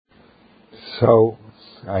So,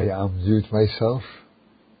 I unmute myself.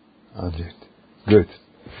 Unmute. Good.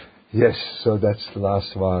 Yes, so that's the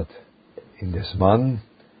last word in this man.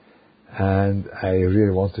 And I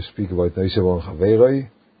really want to speak about Noise Bon Chaveroi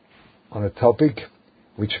on a topic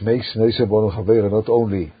which makes Noise Bon Chaveroi not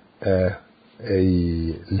only a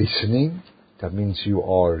listening, that means you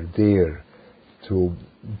are there to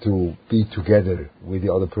be together with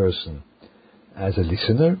the other person as a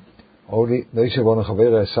listener. Only Noise Bon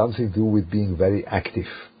Chaveroi has something to do with being very active.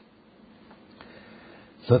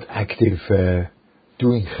 Not active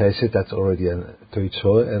doing chesed, that's already a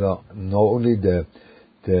toitzor, and not only the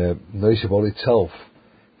Noise Bon itself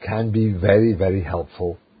can be very, very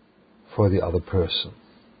helpful for the other person.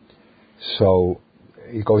 So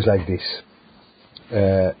it goes like this.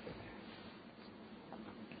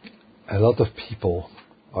 A lot of people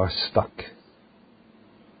are stuck.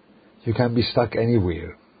 You can be stuck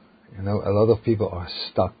anywhere. A lot of people are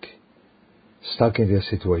stuck in their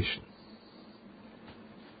situation.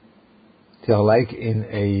 They are like in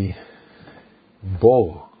a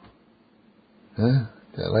bowl. They're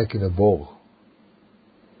like in a bowl.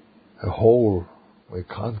 A hole where you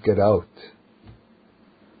can't get out.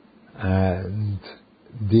 And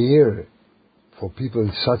there, for people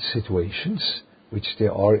in such situations, which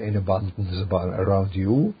there are in abundance around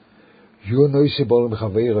you, your Noise Bon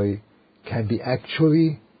Chaveroi can be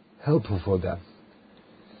actually helpful for them.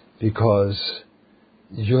 Because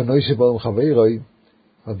your Noise Bon Chaveroi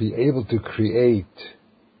will be able to create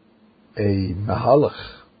a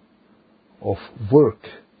mahalach of work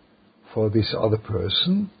for this other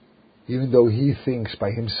person, even though he thinks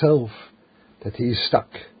by himself that he is stuck.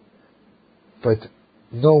 But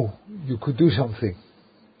no, you could do something.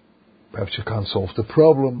 Perhaps you can't solve the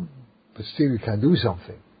problem, but still you can do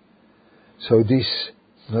something. So this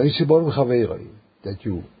Noise Bon Chaveroi, that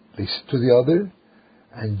you listen to the other,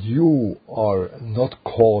 and you are not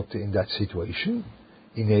caught in that situation,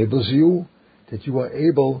 enables you that you are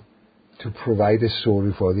able to provide a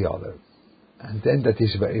story for the other. And then that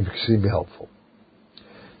is very extremely helpful.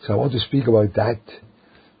 So I want to speak about that,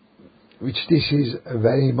 which this is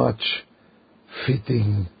very much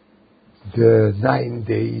fitting the 9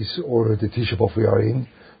 days or the Tisha B'Av we are in.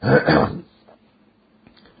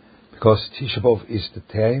 Because Tisha B'Av is the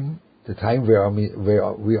time where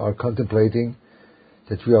we are contemplating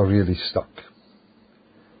that we are really stuck.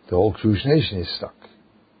 The whole Jewish nation is stuck.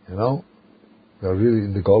 We are really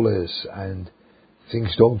in the Golas, and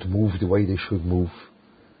things don't move the way they should move.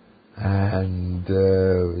 And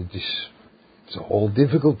it's a whole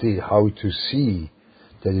difficulty how to see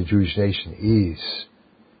that the Jewish nation is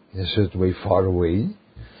in a certain way far away.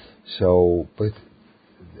 So, but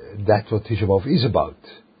that's what Tisha B'Av is about.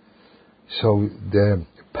 So the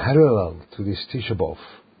parallel to this Tisha B'Av,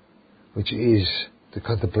 which is the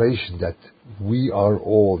contemplation that we are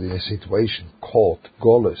all in a situation caught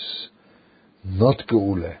Golus, not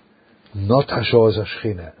Geula, not Hashor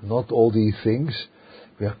Zashchina, not all these things.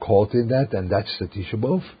 We are caught in that, and that's the Tisha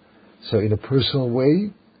B'Av. So in a personal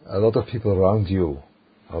way, a lot of people around you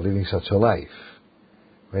are living such a life,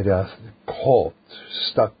 where they are caught,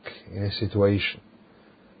 stuck in a situation.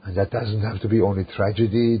 And that doesn't have to be only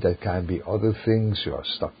tragedy, that can be other things. You are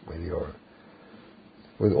stuck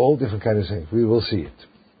with all different kinds of things. We will see it.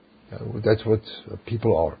 That's what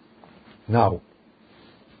people are. Now,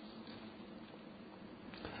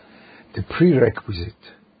 the prerequisite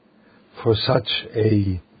for such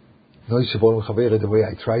a Noise Bon Chaveroi, the way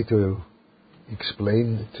I try to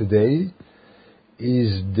explain today,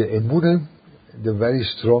 is the emunah, the very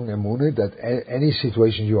strong emunah that any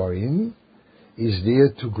situation you are in is there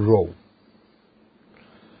to grow.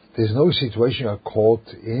 There's no situation you are caught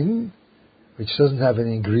in which doesn't have an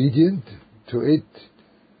ingredient to it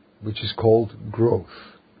which is called growth.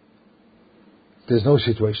 There's no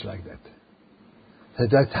situation like that.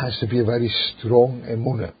 That has to be a very strong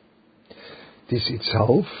emunah. This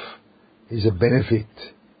itself is a benefit,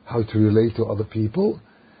 how to relate to other people,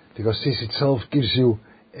 because this itself gives you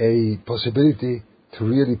a possibility to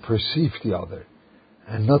really perceive the other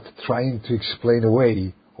and not trying to explain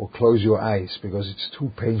away or close your eyes because it's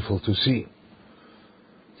too painful to see.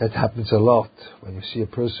 That happens a lot when you see a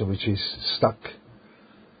person which is stuck.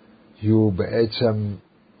 You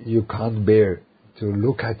can't bear to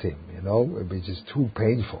look at him, it is too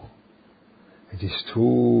painful. It is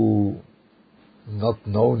too not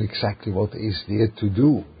known exactly what is there to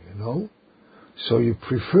do, So you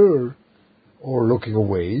prefer or looking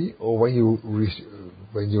away, or when you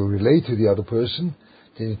relate to the other person,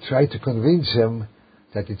 then you try to convince him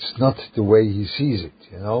that it's not the way he sees it,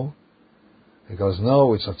 Because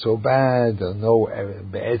no, it's not so bad, or no,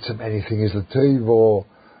 anything is l'toivo,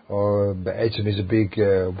 or Be'etzem is a big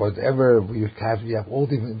whatever. You have all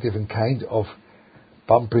different kind of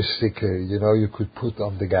bumper sticker, you could put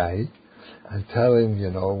on the guy and tell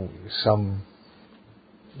him, some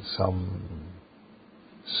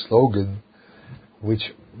slogan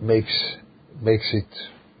which makes it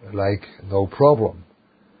like no problem.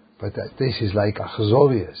 But this is like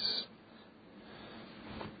Achzorius.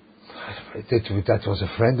 That was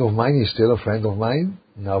a friend of mine. He's still a friend of mine.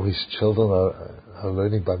 Now his children are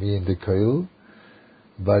learning by me in the Koil.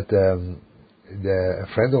 But a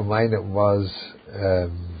friend of mine was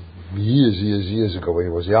years ago when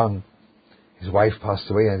he was young. His wife passed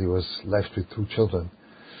away and he was left with 2 children.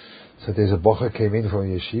 So there's a bocher came in from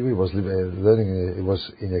yeshiva. He was learning. It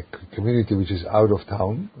was in a community which is out of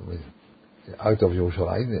town, out of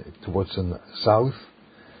Yerushalayim, towards the south.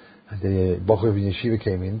 And the bocher of yeshiva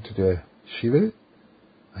came into the yeshiva,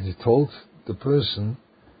 and he told the person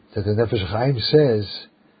that the Nefesh Chaim says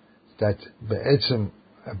that be'etzem,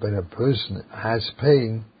 when a person has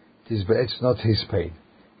pain, it is be'etzem not his pain.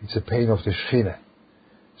 It's a pain of the Shechina.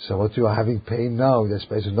 So what you are having pain now, that's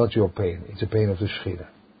basically not your pain. It's a pain of the Shechina.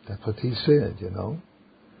 That's what he said,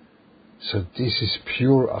 So this is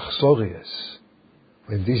pure Achzorius.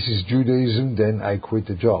 When this is Judaism, then I quit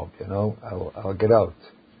the job, I'll get out.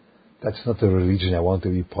 That's not the religion I want to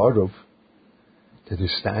be part of. That you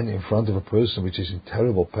stand in front of a person which is in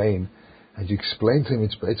terrible pain, and you explain to him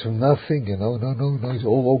it's nothing, no, it's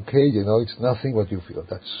all okay, it's nothing what you feel.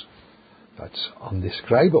 That's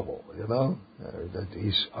undescribable, that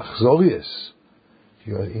is Achzorius.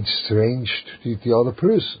 You are estranged to the other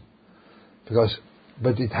person.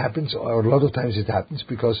 But it happens, or a lot of times it happens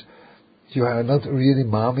because you are not really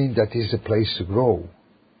maming that is the place to grow.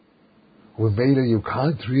 With Mela, you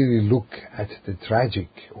can't really look at the tragic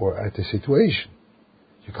or at the situation.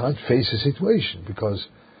 You can't face a situation, because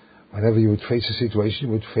whenever you would face a situation,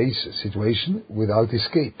 you would face a situation without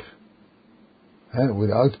escape,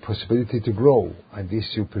 without possibility to grow, and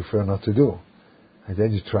this you prefer not to do. And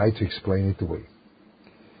then you try to explain it away.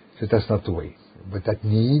 So that's not the way. But that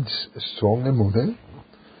needs a strong emunah,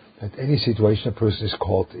 that any situation a person is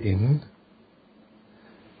caught in,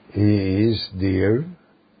 he is there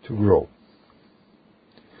to grow.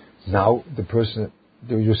 Now,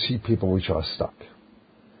 you see people which are stuck.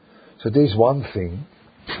 So there's one thing,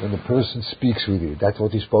 when the person speaks with you, that's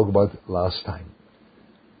what we spoke about last time.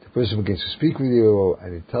 The person begins to speak with you,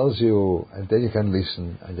 and it tells you, and then you can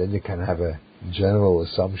listen, and then you can have a general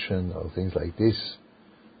assumption or things like this.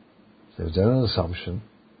 So a general assumption,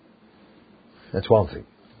 that's one thing.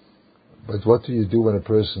 But what do you do when a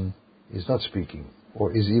person is not speaking,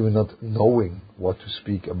 or is even not knowing what to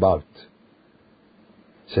speak about?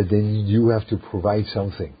 So then you have to provide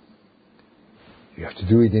something. You have to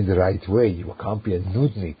do it in the right way. You can't be a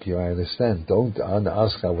nudnik, I understand. Don't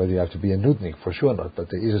ask now whether you have to be a nudnik, for sure not, but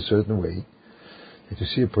there is a certain way that you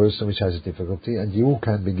see a person which has a difficulty, and you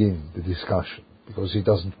can begin the discussion, because he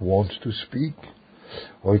doesn't want to speak,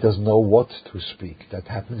 or he doesn't know what to speak. That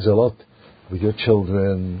happens a lot with your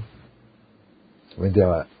children. When they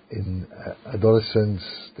are in adolescence,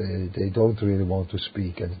 they don't really want to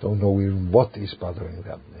speak and don't know even what is bothering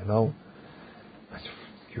them,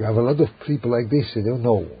 You have a lot of people like this, they don't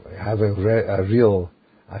know. I have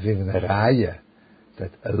I've even a raya,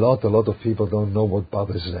 that a lot of people don't know what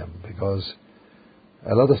bothers them, because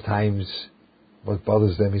a lot of times what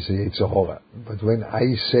bothers them is the Yetzer Hara. But when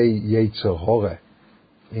I say Yetzer Hara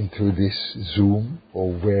into this Zoom,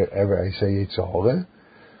 or wherever I say Yetzer Hara,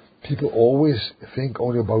 people always think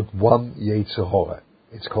only about one Yetzer Hara.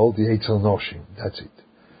 It's called the Yetzer Noshim, that's it.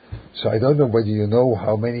 So I don't know whether you know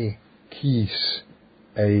how many keys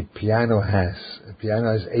a piano has. A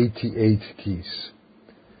piano has 88 keys.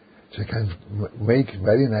 So you can make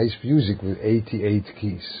very nice music with 88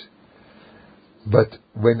 keys. But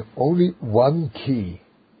when only one key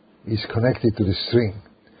is connected to the string,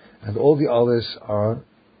 and all the others are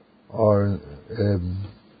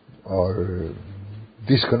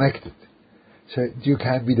disconnected, so you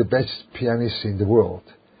can be the best pianist in the world.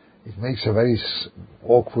 It makes a very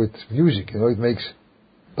awkward music, it makes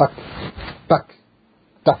tuck, tuck,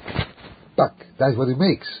 tuck, tuck. That's what it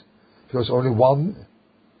makes, because only one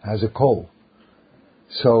has a call.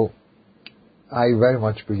 So I very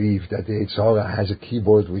much believe that the Yetzer Hara has a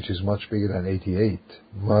keyboard which is much bigger than 88,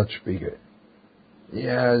 much bigger. It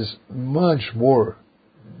has much more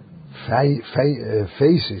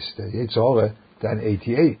faces, the Yetzer Hara, than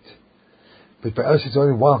 88. But by us it's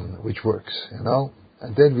only one which works,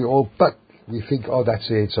 and then we all we think, that's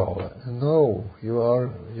the Yetzer Hara. No, you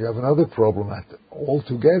have another problem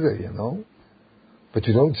altogether, but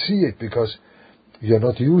you don't see it, because you're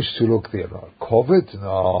not used to look there. No. COVID?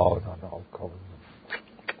 No. COVID.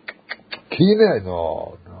 Kine?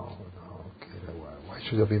 No. Okay, why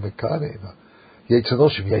should I be Mekane? No.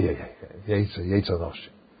 Yetzanoshim? Yeah.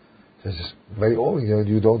 Yetzanoshim. This is very old,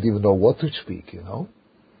 you don't even know what to speak, There's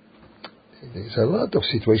a lot of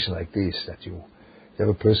situations like this that you have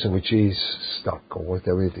a person which is stuck or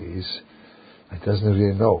whatever it is and doesn't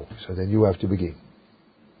really know. So then you have to begin.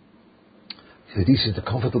 So this is the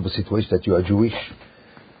comfortable situation that you are Jewish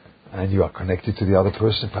and you are connected to the other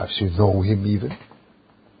person. Perhaps you know him even.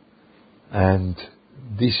 And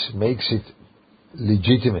this makes it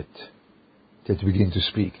legitimate that you begin to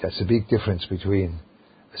speak. That's a big difference between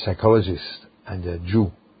a psychologist and a Jew,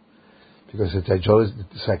 because the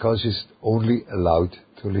psychologist is only allowed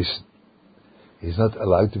to listen. He's not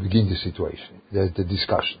allowed to begin the situation, the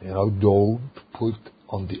discussion. Don't put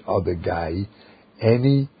on the other guy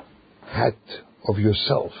any hat of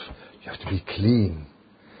yourself. You have to be clean.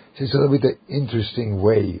 So it's a little bit an interesting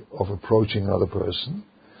way of approaching another person,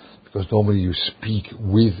 because normally you speak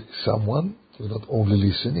with someone, you're not only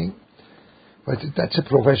listening. But that's a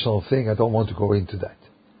professional thing. I don't want to go into that.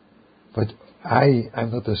 But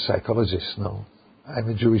I'm not a psychologist, no. I'm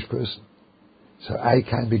a Jewish person. So I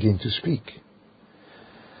can begin to speak.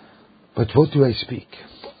 But what do I speak?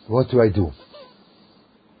 What do I do?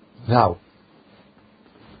 Now,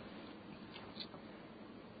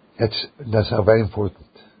 that's now very important.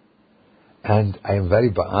 And I am very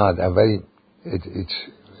bad.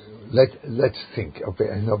 Let's think. Okay,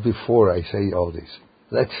 before I say all this,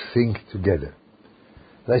 let's think together.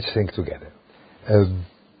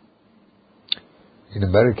 In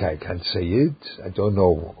America, I can't say it. I don't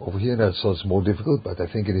know. Over here, it's more difficult, but I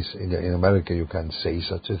think it is in America you can say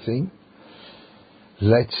such a thing.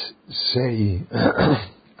 Let's say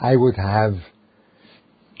I would have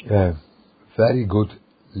very good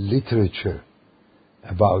literature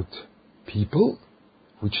about people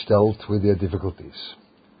which dealt with their difficulties.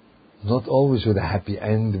 Not always with a happy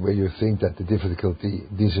end where you think that the difficulty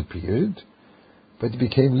disappeared, but it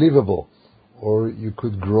became livable, or you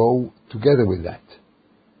could grow together with that.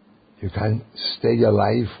 You can stay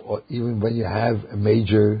alive, or even when you have a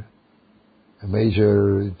major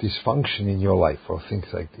dysfunction in your life, or things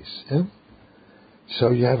like this. Yeah? So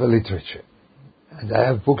you have a literature. And I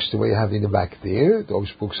have books the way I have in the back there.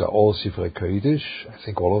 Those books are all Sifrei Kodesh, I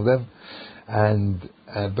think all of them. And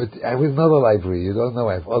but I have another library. You don't know,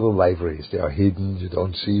 I have other libraries. They are hidden, you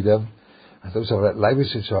don't see them. And those are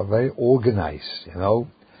libraries which are very organized,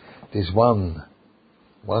 There's one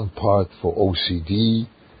part for OCD,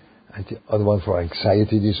 and the other one for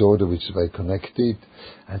anxiety disorder, which is very connected,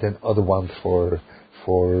 and then other one for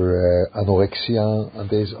anorexia, and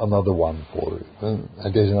there's another one and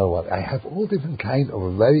there's another one. I have all different kind of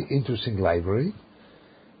a very interesting library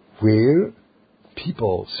where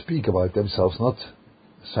people speak about themselves, not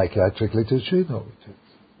psychiatric literature, no,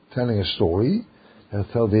 telling a story, they'll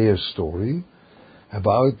tell their story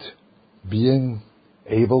about being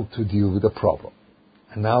able to deal with a problem.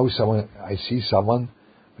 And now I see someone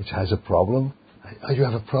which has a problem. Oh, you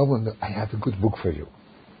have a problem? I have a good book for you.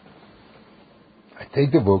 I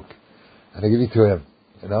take the book and I give it to him.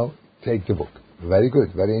 Take the book. Very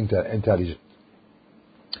good, very intelligent.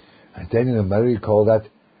 And then in America, you call that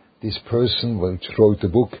this person which wrote the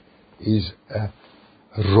book is a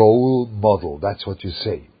role model. That's what you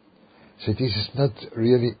say. So this is not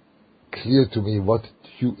really clear to me what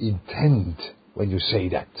you intend when you say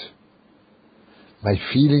that. My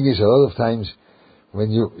feeling is a lot of times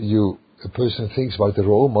when a person thinks about the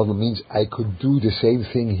role model means I could do the same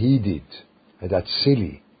thing he did. And that's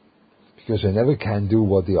silly, because I never can do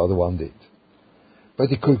what the other one did.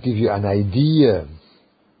 But it could give you an idea,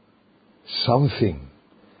 something,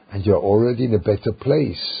 and you're already in a better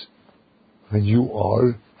place when you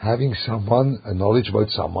are having a knowledge about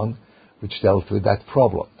someone which dealt with that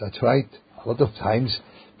problem. That's right. A lot of times,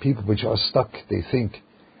 people which are stuck, they think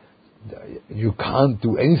you can't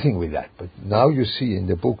do anything with that. But now you see in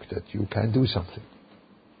the book that you can do something.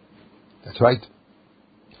 That's right.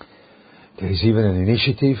 There is even an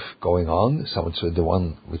initiative going on. The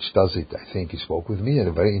one which does it, I think, he spoke with me, and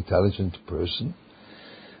a very intelligent person,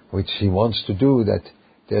 which he wants to do that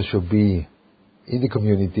there should be, in the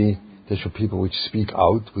community, there should be people which speak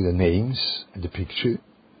out with the names and the picture.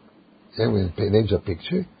 Yeah, with the names and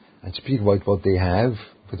picture, and speak about what they have,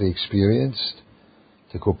 what they experienced.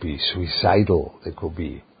 They could be suicidal, they could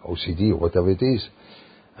be OCD, or whatever it is.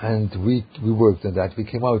 And we worked on that, we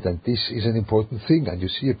came out, and this is an important thing, and you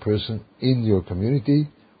see a person in your community,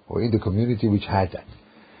 or in the community which had that.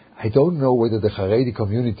 I don't know whether the Haredi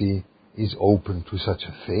community is open to such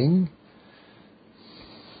a thing.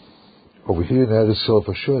 Over here in Eretz Yisrael,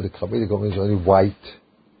 for sure, the Chabad government is only white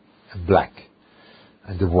and black.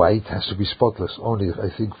 And the white has to be spotless. Only,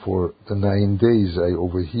 I think, for the 9 days, I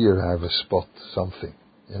over here have a spot, something.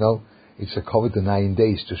 It's a cover the 9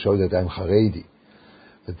 days to show that I'm Haredi.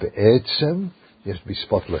 But Be'etzem, you have to be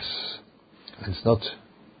spotless. And it's not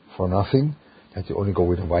for nothing that you only go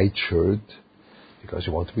with a white shirt, because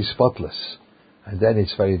you want to be spotless. And then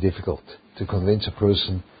it's very difficult to convince a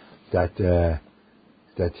person that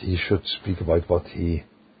he should speak about what he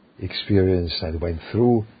experienced and went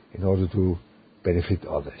through in order to benefit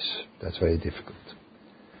others. That's very difficult.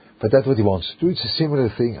 But that's what he wants to do. It's a similar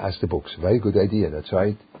thing as the books. Very good idea, that's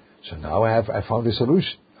right. So now I found a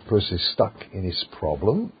solution. A person is stuck in his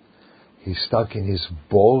problem. He's stuck in his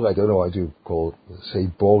ball. I don't know how to say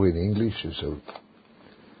ball in English. So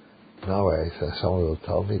now someone will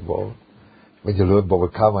tell me ball. When you learn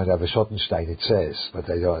Bava Kama and have a Schottenstein, it says, but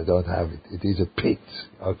I don't have it. It is a pit.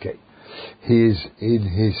 Okay. He is in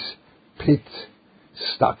his pit,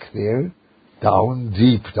 stuck there,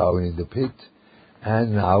 deep down in the pit,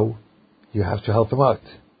 and now you have to help him out.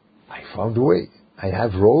 I found a way. I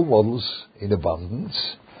have role models in abundance.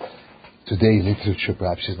 Today, literature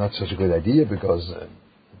perhaps is not such a good idea because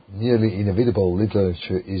nearly inevitable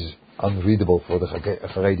literature is unreadable for the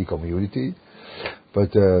Haredi community.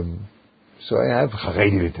 But so I have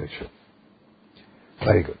Haredi literature.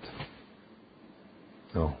 Very good.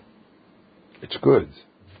 No, it's good,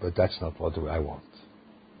 but that's not what I want.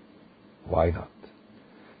 Why not?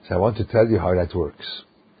 So I want to tell you how that works.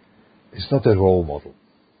 It's not a role model.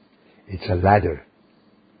 It's a ladder.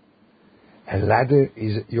 A ladder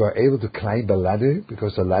is, you are able to climb a ladder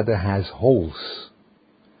because the ladder has holes.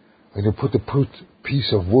 When you put a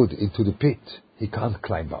piece of wood into the pit, he can't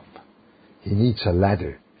climb up. He needs a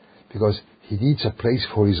ladder because he needs a place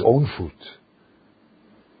for his own foot.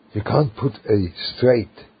 You can't put a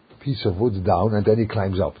straight piece of wood down and then he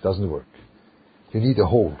climbs up. It doesn't work. You need a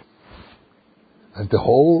hole. And the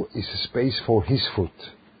hole is a space for his foot.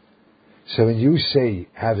 So when you say,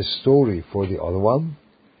 have a story for the other one,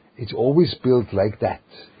 it's always built like that.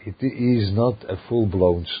 It is not a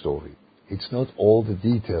full-blown story. It's not all the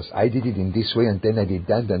details. I did it in this way, and then I did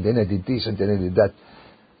that, and then I did this, and then I did that.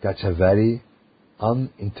 That's a very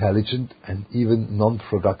unintelligent and even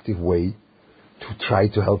non-productive way to try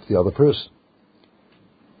to help the other person.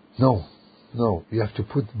 No. You have to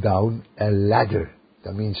put down a ladder.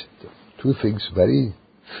 That means two things, very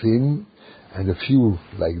thin, and a few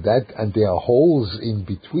like that, and there are holes in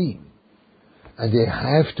between. And there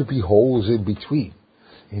have to be holes in between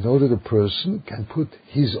in order the person can put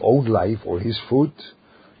his own life or his foot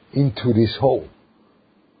into this hole.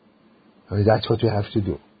 I mean, that's what you have to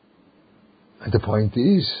do. And the point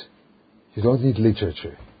is, you don't need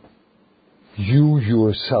literature. You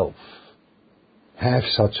yourself have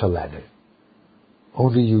such a ladder.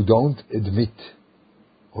 Only you don't admit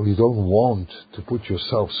or you don't want to put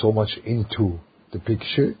yourself so much into the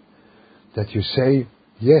picture that you say,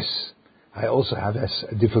 yes, I also have a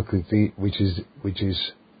difficulty which is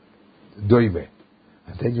doime.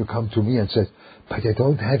 And then you come to me and say, but I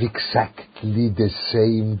don't have exactly the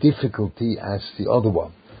same difficulty as the other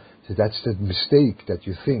one. So that's the mistake that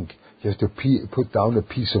you think. You have to put down a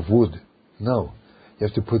piece of wood. No, you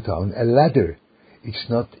have to put down a ladder. It's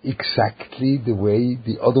not exactly the way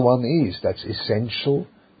the other one is. That's essential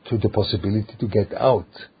to the possibility to get out.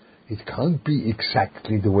 It can't be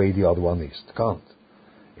exactly the way the other one is. It can't.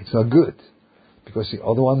 It's not good, because the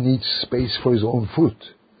other one needs space for his own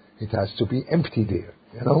foot. It has to be empty there,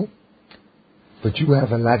 But you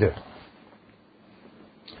have a ladder.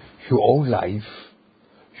 Your own life,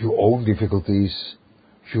 your own difficulties,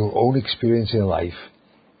 your own experience in life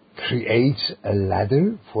creates a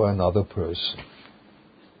ladder for another person.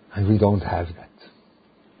 And we don't have that.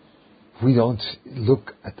 We don't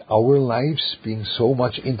look at our lives being so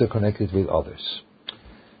much interconnected with others.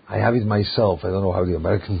 I have it myself. I don't know how the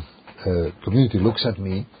American community looks at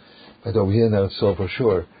me, but over here in Eretz Yisrael for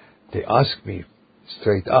sure, they ask me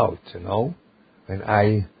straight out, when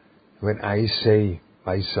I say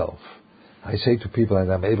myself, I say to people,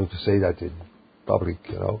 and I'm able to say that in public,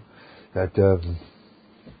 that,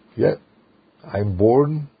 I'm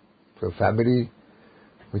born to a family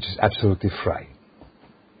which is absolutely free.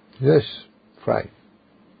 Yes, free.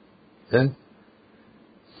 Then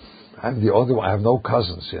I'm the only one. I have no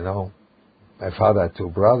cousins, My father had two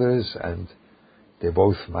brothers, and they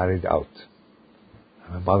both married out.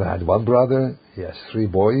 My mother had one brother. He has three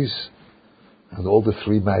boys, and all the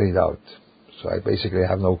three married out. So I basically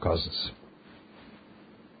have no cousins.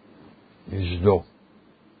 I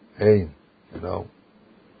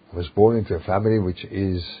was born into a family which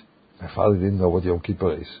is, my father didn't know what Yom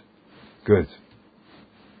Kippur is. Good.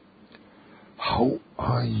 How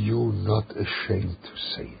are you not ashamed to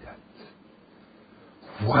say that?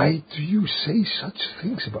 Why do you say such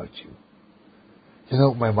things about you? You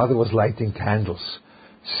know, my mother was lighting candles.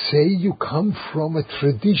 Say you come from a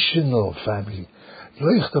traditional family.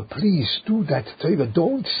 Leuchter, please do that.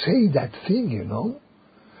 Don't say that thing, you know.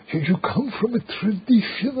 You come from a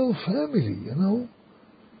traditional family, you know.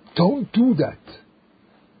 Don't do that.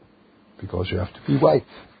 Because you have to be white.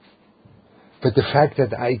 But the fact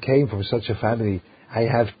that I came from such a family, I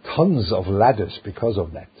have tons of ladders because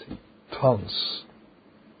of that. Tons.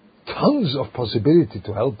 Tons of possibility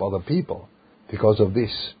to help other people because of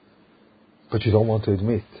this. But you don't want to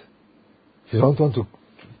admit. You don't want to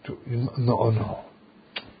no.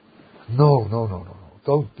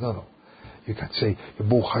 No. You can say,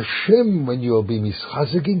 Baruch Hashem, when you will be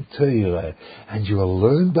mischazek in Torah, and you will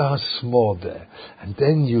learn the Hasmode, and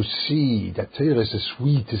then you see that Torah is the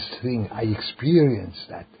sweetest thing. I experienced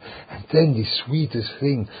that. And then the sweetest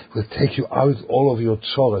thing will take you out all of your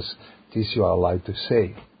tzoros. This you are allowed to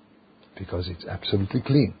say, because it's absolutely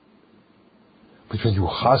clean. But when you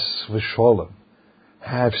chas v'sholem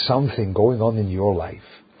have something going on in your life,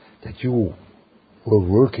 that you were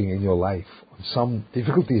working in your life on some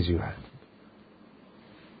difficulties you had,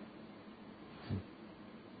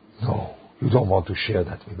 no, you don't want to share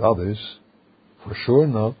that with others. For sure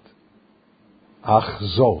not. Ach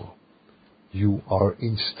zo, you are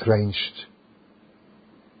estranged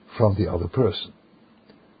from the other person.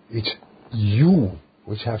 It's you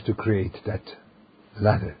which have to create that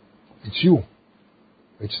ladder. It's you.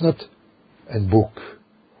 It's not a book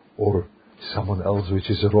or someone else which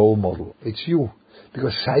is a role model. It's you.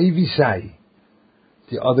 Because sai visai,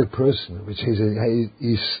 the other person which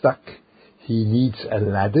is stuck, he needs a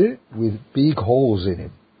ladder with big holes in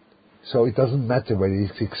him. So it doesn't matter whether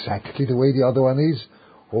it's exactly the way the other one is,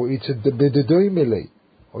 or it's a bedoimele,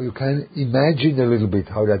 or you can imagine a little bit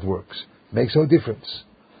how that works. Makes no difference.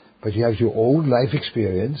 But you have your own life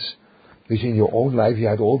experience, which in your own life you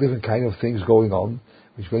had all different kind of things going on,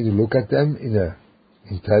 which when you look at them in an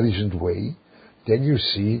intelligent way, then you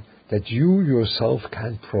see that you yourself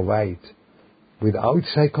can provide, without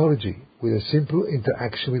psychology, with a simple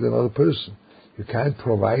interaction with another person, you can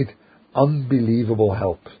provide unbelievable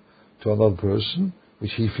help to another person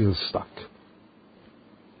which he feels stuck.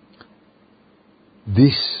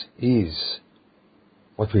 This is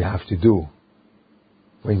what we have to do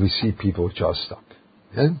when we see people which are stuck.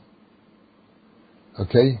 Yeah?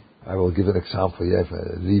 Okay? I will give an example. Yeah,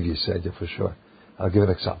 Levi said it for sure. I'll give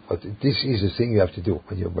an example. But this is the thing you have to do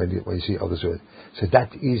when you see others do it. So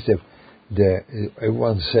that is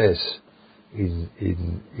everyone says in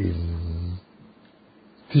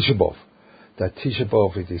Tisha B'Av, that Tisha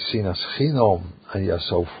B'Av, it is seen as chinom, and you are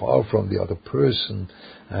so far from the other person,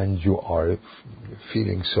 and you are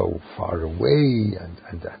feeling so far away, and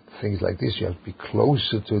things like this. You have to be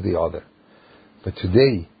closer to the other. But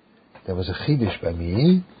today, there was a chiddush by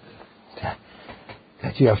me,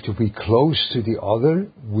 that you have to be close to the other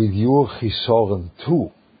with your chisoron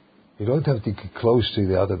too. You don't have to get close to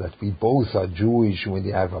the other, that we both are Jewish, when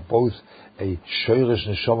they have both a shoresh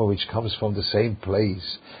neshama which comes from the same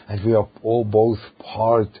place, and we are all both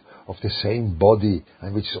part of the same body,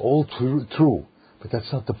 and which is all true. But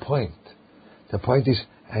that's not the point. The point is,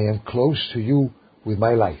 I am close to you with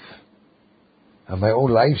my life. And my own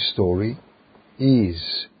life story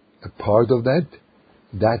is a part of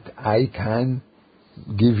that I can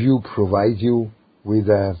give you, provide you with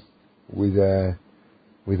a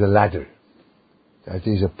ladder. That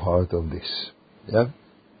is a part of this. Yeah?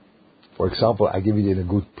 For example, I give it in a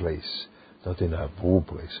good place, not in a poor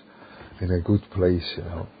place. In a good place, you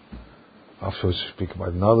know. Afterwards, speak about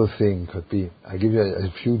another thing. Could be, I give you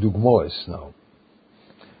a few dugmoes now.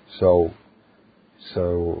 So,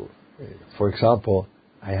 for example,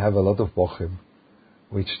 I have a lot of bochim,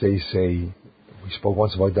 which they say, we spoke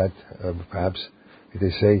once about that, perhaps,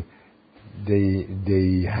 they say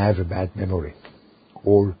they have a bad memory,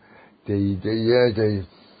 or they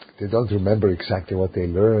don't remember exactly what they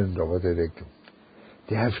learned, or what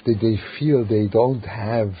they feel they don't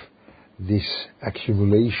have this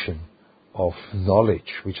accumulation of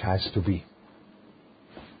knowledge which has to be.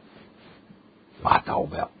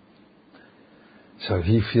 So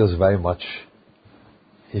he feels very much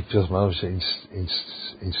in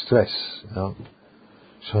stress, you know.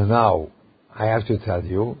 So now I have to tell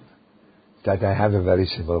you that I have a very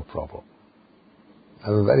similar problem. I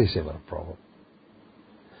have a very similar problem.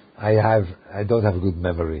 I don't have a good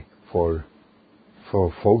memory for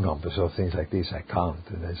phone numbers or things like this. I can't.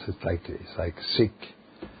 And it's like sick.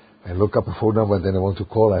 I look up a phone number and then I want to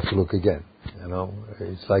call, I have to look again. You know,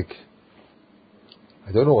 it's like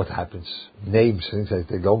I don't know what happens. Names, things like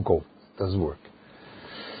they don't go. It doesn't work.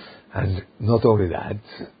 And not only that,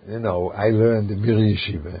 I learned in Mir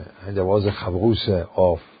Yeshiva, and there was a Chavrusa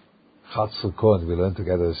of Chatzkel Cohen. We learned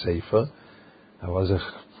together a Sefer. I was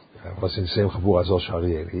in the same Chavur as Osher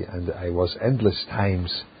Arieli, and I was endless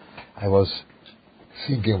times, I was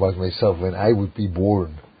thinking about myself when I would be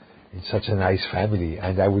born in such a nice family,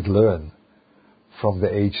 and I would learn from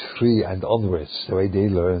the age 3 and onwards, the way they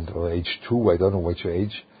learned, or age 2, I don't know which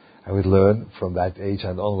age, I would learn from that age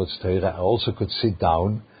and onwards Torah. I also could sit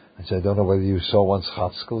down and say, I don't know whether you saw once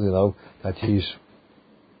Chatzkel, that he's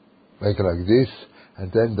making like this,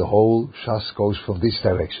 and then the whole Shas goes from this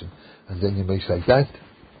direction, and then he makes like that,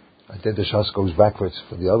 and then the Shas goes backwards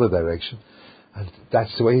from the other direction, and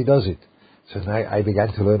that's the way he does it. So now I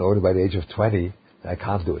began to learn only by the age of 20. I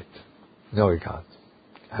can't do it. No, I can't.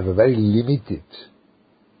 I have a very limited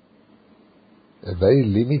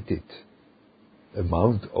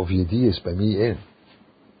amount of Yediyas by me in.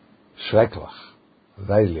 Schrecklich.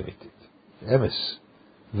 Very limited. Emes.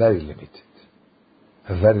 Very limited.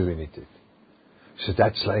 Very limited. So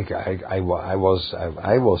that's like, I was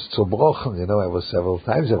zerbrochen, I was several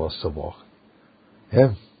times zerbrochen.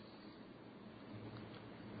 Yeah.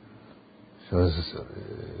 So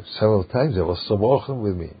several times I was zerbrochen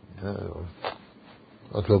with me.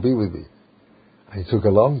 What will be with me? And it took a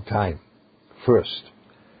long time, first,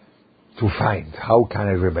 to find how can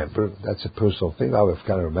I remember. That's a personal thing. How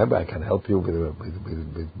can I remember? I can help you with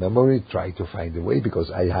memory. Try to find a way,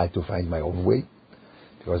 because I had to find my own way,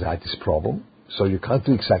 because I had this problem. So you can't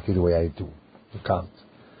do exactly the way I do. You can't,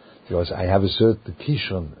 because I have a certain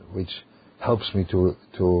kishon which helps me to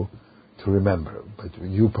remember. But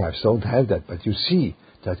you perhaps don't have that. But you see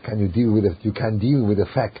that you can deal with the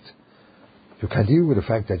fact. You can deal with the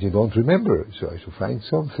fact that you don't remember. So I should find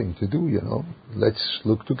something to do, Let's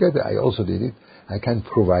look together. I also did it. I can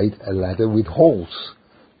provide a ladder with holes,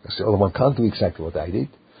 because the other one can't do exactly what I did.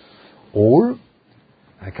 Or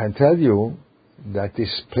I can tell you that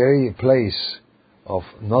this place of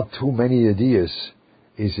not too many ideas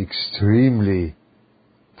is extremely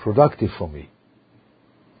productive for me,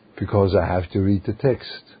 because I have to read the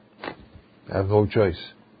text. I have no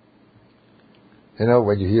choice.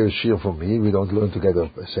 When you hear a shir from me, we don't learn together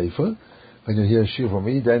a sefer. When you hear a shir from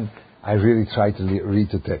me, then I really try to read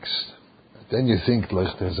the text. Then you think,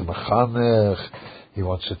 there's a mechaner.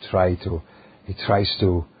 He tries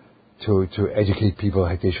to educate people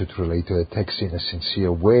how they should relate to the text in a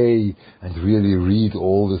sincere way, and really read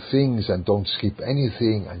all the things and don't skip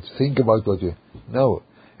anything and think about what you. No,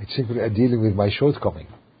 it's simply dealing with my shortcoming,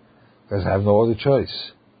 because I have no other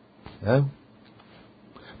choice. Yeah?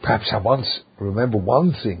 Perhaps I once remember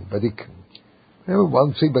one thing, but I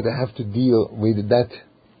have to deal with that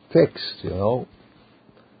text,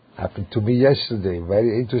 Happened to me yesterday,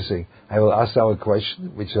 very interesting. I will ask now a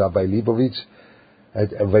question, which Rabbi Leibowitz,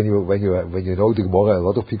 when you know the Gemara, a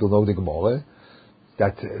lot of people know the Gemara,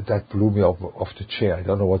 that blew me off the chair. I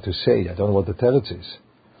don't know what to say. I don't know what the teretz is.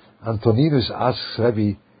 Antoninus asks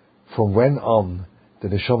Rabbi, from when on the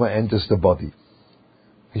neshama enters the body?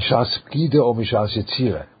 Mishas Pkide or Mishas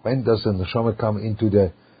Yetzira? When does the neshama come into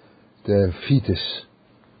the fetus?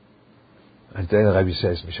 And then Rabbi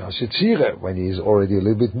says, Mishas Yetzira, when he is already a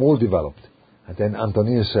little bit more developed. And then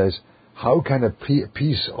Antoninus says, how can a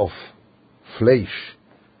piece of flesh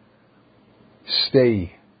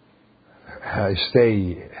stay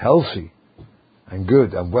healthy and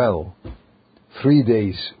good and well 3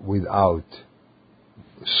 days without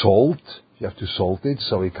salt? You have to salt it,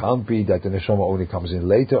 so it can't be that the neshama only comes in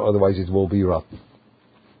later, otherwise it will be rotten.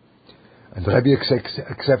 And Rabbi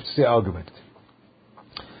accepts the argument.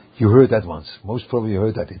 You heard that once. Most probably you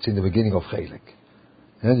heard that. It's in the beginning of Chelik.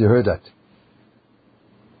 And you heard that.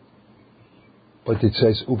 But it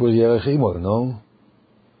says, Uber Yerech Imor, no?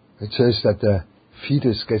 It says that the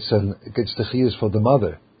fetus gets the chiyus from the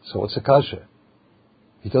mother. So what's the kasha?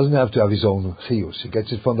 He doesn't have to have his own chiyus. He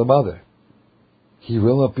gets it from the mother. He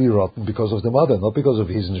will not be rotten because of the mother, not because of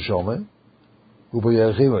his neshama. Uber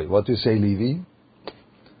Yerech Imor. What do you say, Levi?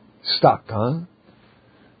 Stuck, huh?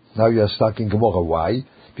 Now you are stuck in Gemara. Why?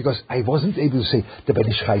 Because I wasn't able to say, the Ben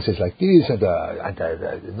Ish Chai says like this, and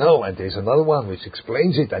there's another one which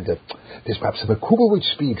explains it, and there's perhaps a Mekuba which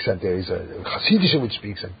speaks, and there is a Chassidish which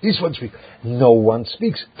speaks, and this one speaks. No one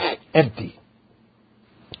speaks. Empty.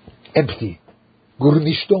 Gur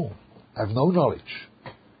nishto. I have no knowledge.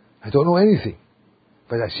 I don't know anything.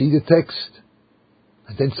 But I see the text.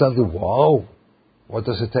 And then suddenly, wow, what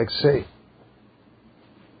does the text say?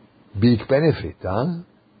 Big benefit, huh?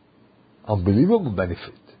 Unbelievable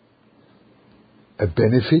benefit. A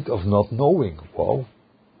benefit of not knowing. Wow.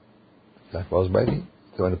 That was by me.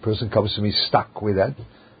 So when a person comes to me stuck with that,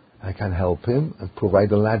 I can help him and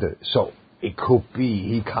provide a ladder. So it could be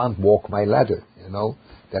he can't walk my ladder,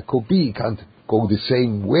 That could be he can't go the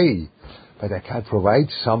same way. But I can provide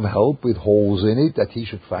some help with holes in it that he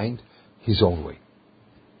should find his own way.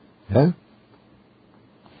 Yeah?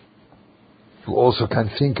 You also can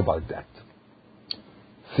think about that.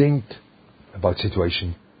 Think about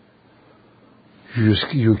situation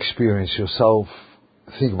you experience yourself.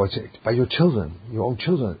 Think about it by your children, your own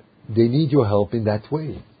children. They need your help in that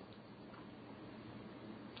way.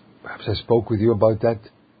 Perhaps I spoke with you about that.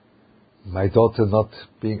 My daughter not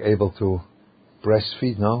being able to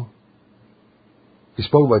breastfeed now. We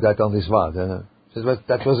spoke about that on this Vad.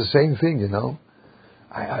 That was the same thing,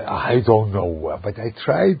 I don't know, but I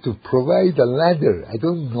tried to provide a ladder. I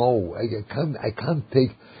don't know. I can't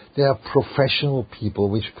take. There are professional people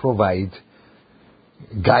which provide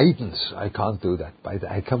guidance. I can't do that, but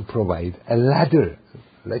I can provide a ladder.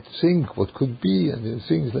 Let's think what could be and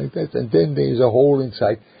things like that. And then there is a hole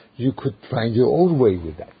inside. You could find your own way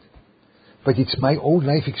with that. But it's my own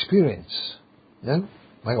life experience. Yeah?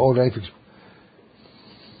 My own life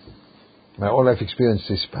experience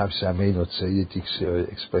is, perhaps I may not say it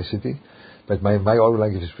explicitly, but my own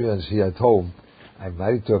life experience here at home, I'm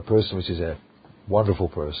married to a person which is a wonderful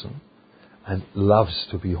person and loves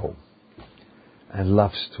to be home and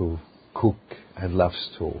loves to cook and loves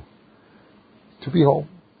to be home,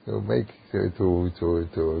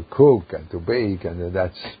 to cook and to bake, and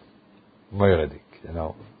that's Moiradik,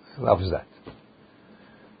 loves that.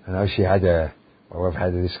 And now I've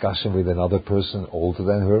had a discussion with another person older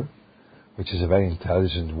than her, which is a very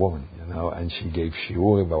intelligent woman, and she gave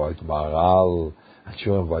shiurim about Maharal and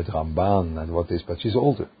shiurim about Ramban and what is, but she's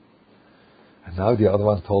older. And now the other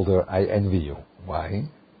one told her, I envy you. Why?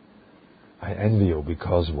 I envy you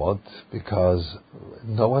because what? Because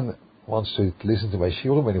no one wants to listen to my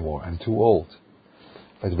shiurim anymore. I'm too old.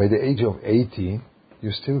 But by the age of 80,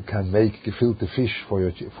 you still can make gefilte fish for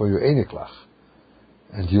your einiklach,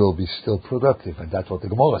 and you'll be still productive. And that's what the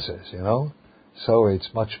Gemara says, So it's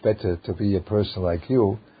much better to be a person like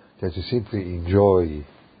you, that you simply enjoy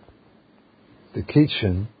the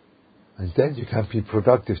kitchen, and then you can be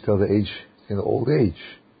productive till old age.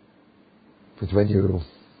 But when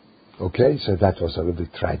so that was a little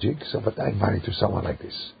bit tragic. But I'm married to someone like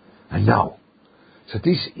this, and now, so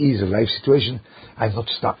this is a life situation I'm not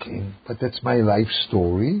stuck in, but that's my life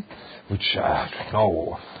story, which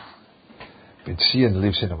Bentzian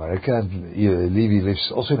lives in America, and Levi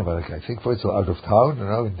lives also in America. I think for it's out of town,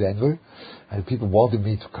 in Denver. And people wanted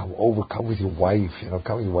me to come with your wife,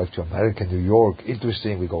 come with your wife to America, New York.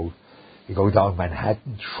 Interesting. We go down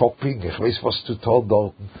Manhattan shopping. Ich weiß was zu tun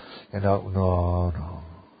dort.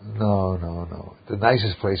 No. The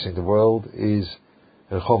nicest place in the world is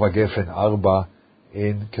Rehov Geffen Arba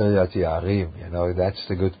in Kiryat Yearim. That's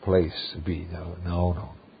the good place to be.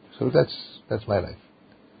 No. So that's my life.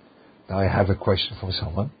 Now I have a question from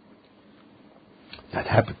someone. That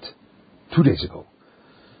happened 2 days ago.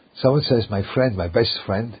 Someone says, my best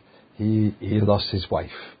friend, he lost his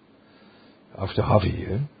wife. After half a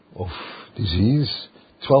year of disease,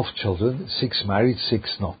 12 children, 6 married,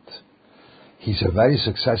 6 not. He's a very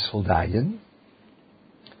successful Dayan,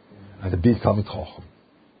 and a big Talmid Chacham.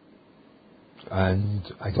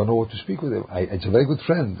 And I don't know what to speak with him. It's a very good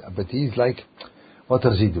friend, but he's like, what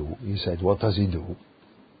does he do? He said, what does he do?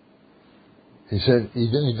 He said, he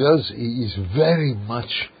is very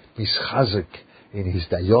much mischazik in his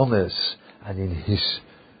dayonis and in his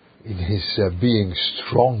being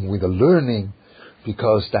strong with the learning,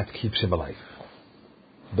 because that keeps him alive.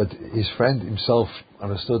 But his friend himself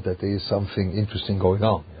understood that there is something interesting going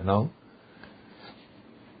on,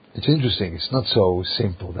 It's interesting. It's not so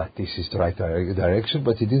simple that this is the right direction,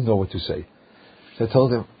 but he didn't know what to say. So I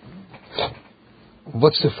told him,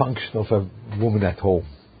 what's the function of a woman at home,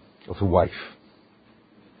 of a wife?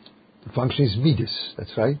 The function is midas,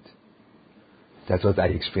 that's right. That's what I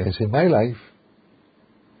experience in my life.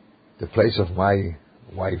 The place of my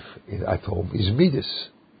wife at home is midas.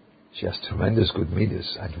 She has tremendous good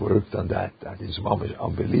midas and worked on that. That is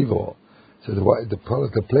unbelievable. So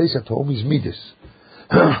the place at home is midas,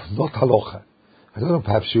 not halacha. I don't know,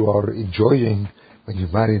 perhaps you are enjoying when you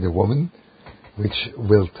marry a woman which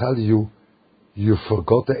will tell you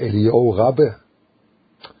forgot the Eliyahu Rabbe.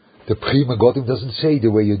 The Prima Godim doesn't say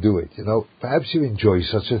the way you do it. Perhaps you enjoy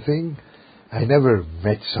such a thing. I never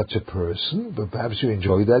met such a person, but perhaps you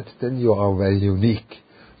enjoy that. Then you are very unique.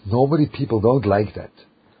 Normally people don't like that.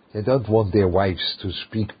 They don't want their wives to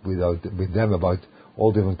speak with them about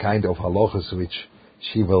all different kind of halachas, which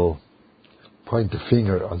she will point the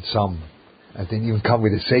finger on some and then even come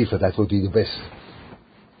with a sefer, that would be the best.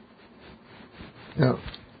 It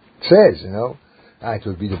says, it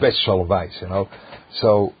would be the best Shalom Bayis,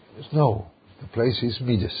 So, no, the place is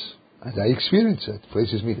Midas. And I experienced it. The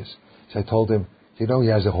place is Midas. So I told him, he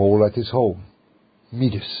has a hole at his home.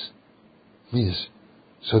 Midas. Midas.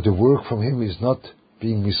 So the work from him is not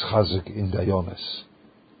being mischazik in Dayonis.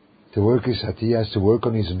 The work is that he has to work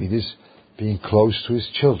on his Midas, being close to his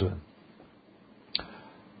children.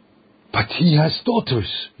 But he has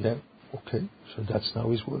daughters. Yeah, okay, so that's now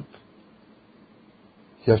his work.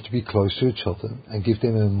 You have to be close to your children and give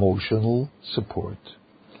them emotional support,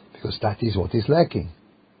 because that is what is lacking.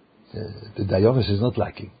 The Dayonis is not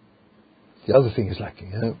lacking. The other thing is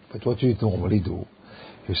lacking. But what you normally do,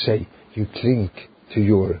 you say you cling to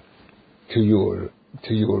your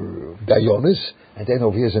Dayonis, and then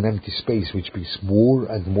over here is an empty space which becomes more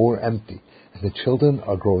and more empty, and the children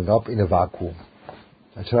are growing up in a vacuum.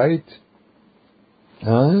 That's right.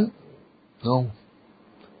 No.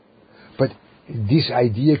 But this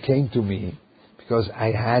idea came to me because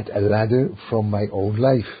I had a ladder from my own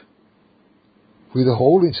life with a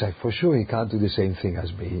hole inside. For sure, he can't do the same thing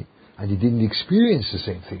as me, and he didn't experience the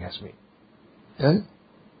same thing as me.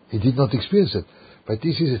 He did not experience it. But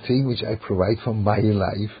this is a thing which I provide from my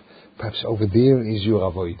life. Perhaps over there is your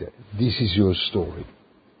avodah. This is your story.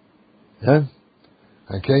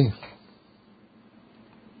 Okay?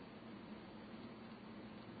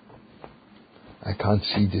 I can't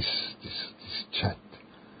see this chat.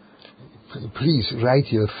 Please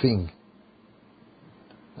write your thing.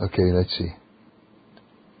 Okay, let's see.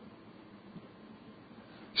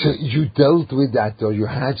 So you dealt with that, or you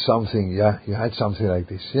had something, you had something like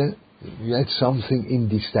this, You had something in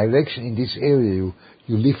this direction, in this area,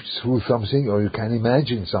 you lived through something, or you can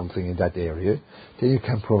imagine something in that area, then you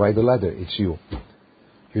can provide a ladder. It's you.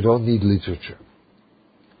 You don't need literature.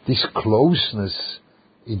 This closeness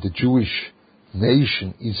in the Jewish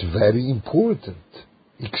nation is very important,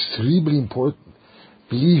 extremely important.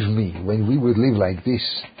 Believe me, when we would live like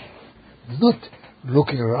this, not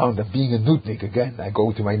looking around and being a nutnik again, I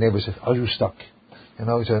go to my neighbor and say, are you stuck? So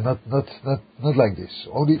not like this.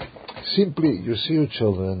 Only simply you see your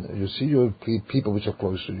children, you see your people which are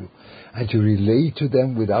close to you, and you relate to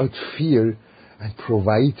them without fear and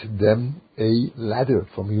provide them a ladder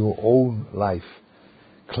from your own life.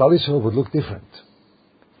 Klal Yisrael would look different.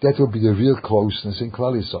 That would be the real closeness in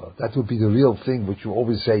Klal Yisrael. That would be the real thing which you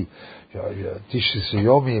always say, Tisha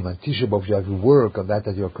Yomim and Tisha B'Av, you have to work on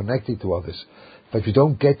that you're connected to others. But we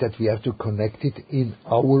don't get that we have to connect it in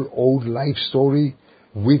our own life story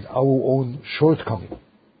with our own shortcoming.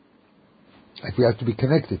 Like we have to be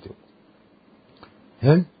connected to.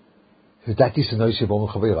 So that is the Noisei B'Olam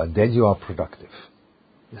Chavera, and then you are productive.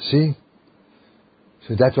 You see?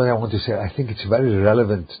 So that's what I want to say. I think it's very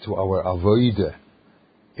relevant to our avodah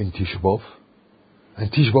in Tisha B'Av.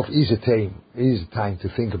 And Tisha B'Av is a time to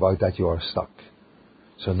think about that you are stuck.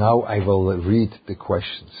 So now I will read the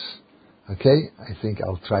questions. Okay? I think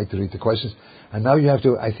I'll try to read the questions. And now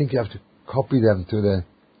I think you have to copy them to the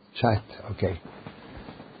chat. Okay.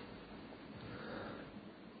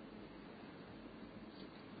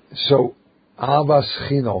 So, Avas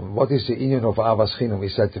Chinom. What is the union of Avas Chinom?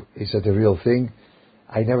 Is that a real thing?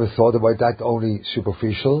 I never thought about that, only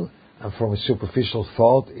superficial. And from a superficial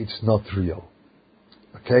thought, it's not real.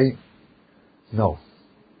 Okay? No.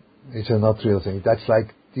 It's a not real thing.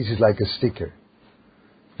 This is like a sticker.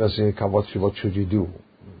 Because what should you do?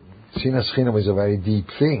 Sinas Chinam is a very deep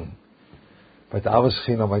thing. But Avas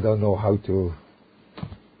Chinam, I don't know how to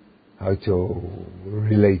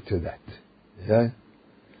relate to that. Yeah?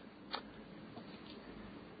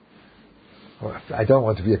 I don't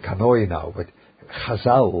want to be a kanoi now, but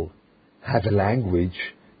Chazal have a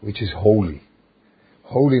language which is holy.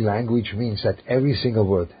 Holy language means that every single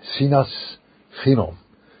word, Sinas Chinom.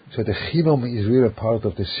 So the Chinom is really a part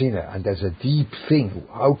of the Sinner, and there's a deep thing.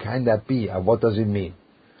 How can that be, and what does it mean?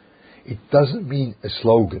 It doesn't mean a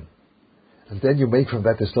slogan. And then you make from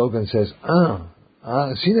that a slogan that says,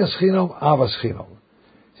 Sinas Chinom, Avas Chinom.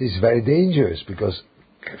 This is very dangerous, because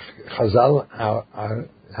Chazal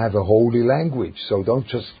have a holy language, so don't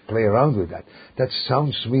just play around with that. That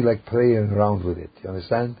sounds to me like playing around with it. You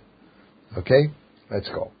understand? Okay? Let's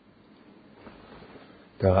go.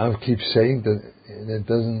 The Rav keeps saying that it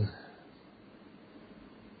doesn't...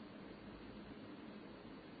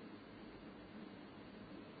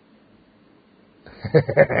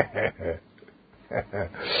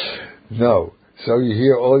 No. So you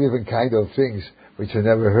hear all different kind of things which you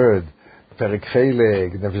never heard. Perek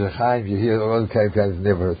Chelek, Nefesh HaChaim, you hear all kinds of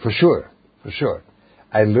never heard. For sure.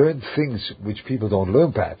 I learned things which people don't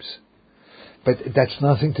learn perhaps. But that's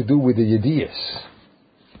nothing to do with the ideas.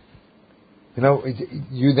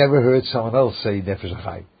 You never heard someone else say Nefesh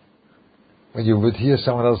HaChaim. When you would hear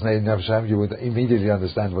someone else say Nefesh HaChaim, you would immediately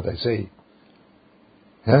understand what I say.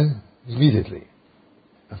 Immediately.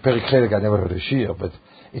 And Perek Chelek, I never heard a shir, but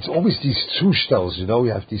it's always these zushtas, you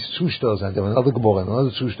have these zushtas, and then another Gemara,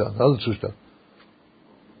 another zushta.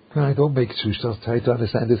 I don't make zushtas, try to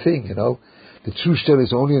understand the thing, The zushta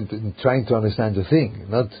is only in trying to understand the thing,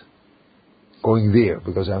 not going there,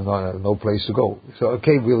 because I have no place to go. So,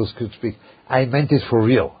 okay, Willis could speak. I meant it for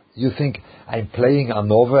real. You think I'm playing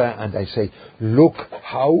Anova and I say, look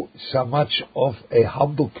how so much of a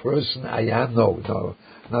humble person I am. No,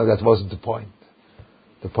 that wasn't the point.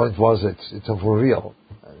 The point was it's for real.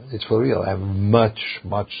 It's for real. I'm much,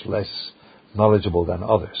 much less knowledgeable than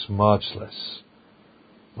others. Much less.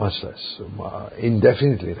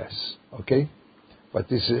 Indefinitely less. Okay? But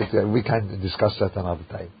this is, we can discuss that another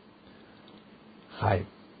time. Hi.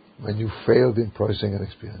 When you failed in processing an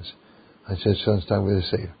experience, I said sometime with a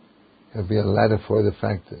Sefer, there'll be a ladder for the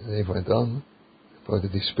fact that they went on, for the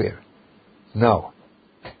despair. Now,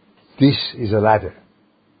 this is a ladder.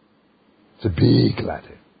 It's a big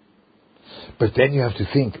ladder. But then you have to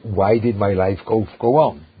think, why did my life go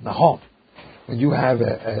on? Now, when you have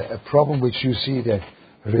a problem which you see that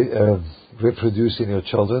reproduced in your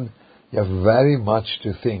children, you have very much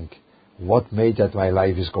to think, what made that my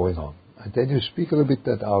life is going on? And then you speak a little bit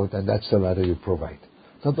that out, and that's the ladder you provide.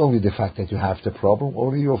 Not only the fact that you have the problem,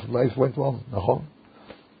 only your life went on.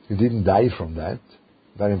 You didn't die from that.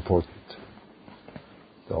 Very important.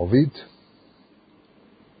 David.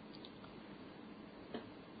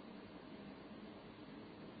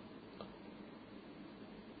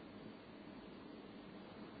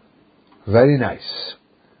 Very nice.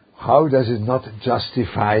 How does it not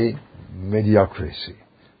justify mediocrity?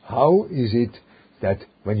 How is it that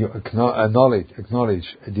when you acknowledge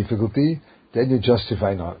a difficulty, then you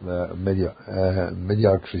justify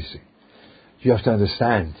mediocrity? You have to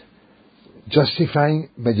understand, justifying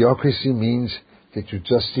mediocrity means that you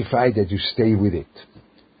justify that you stay with it.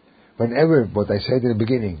 Whenever, what I said in the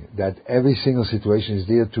beginning, that every single situation is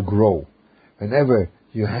there to grow. Whenever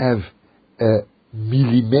you have a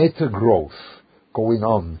millimeter growth going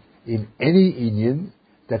on in any Indian,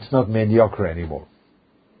 that's not mediocre anymore.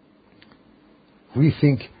 We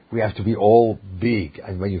think we have to be all big,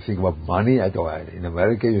 and when you think about money, in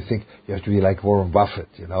America, you think you have to be like Warren Buffett,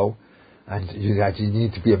 and you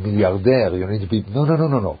need to be a milliardaire. You need to be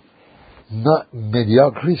no. Not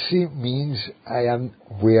mediocrity means I am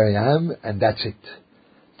where I am, and that's it.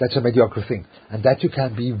 That's a mediocre thing, and that you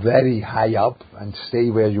can be very high up and stay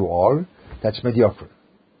where you are. That's mediocre.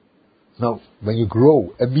 Now, when you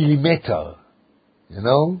grow a millimeter,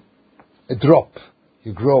 a drop,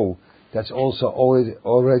 you grow. That's also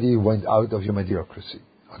already went out of your mediocrity.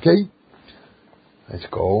 Okay? Let's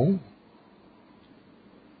go.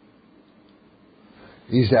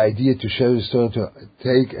 Is the idea to share the story, to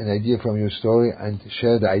take an idea from your story and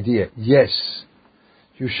share the idea? Yes.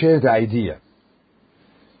 You share the idea.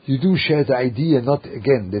 You do share the idea, not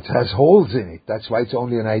again, it has holes in it. That's why it's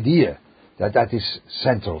only an idea. That is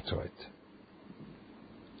central to it.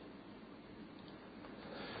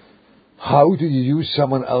 How do you use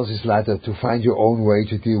someone else's ladder to find your own way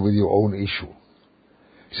to deal with your own issue?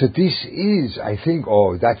 So this is, I think,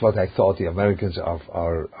 that's what I thought the Americans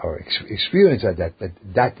are experienced at that, but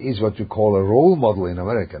that is what you call a role model in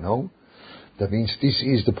America, no? That means this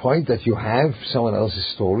is the point that you have someone else's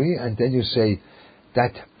story, and then you say,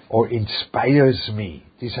 that or inspires me.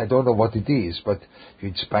 This I don't know what it is, but it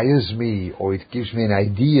inspires me, or it gives me an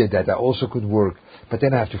idea that I also could work, but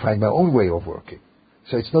then I have to find my own way of working.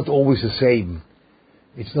 So it's not always the same.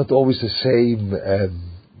 It's not always the same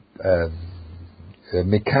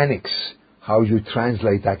mechanics, how you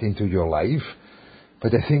translate that into your life.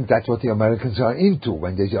 But I think that's what the Americans are into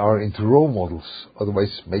when they are into role models.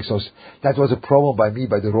 Otherwise, makes us. That was a problem by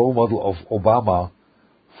the role model of Obama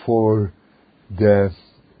for the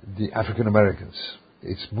African Americans.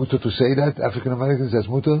 It's mutter to say that African Americans. That's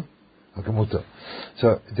mutter. Okay, mutter.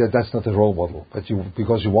 So that's not a role model. But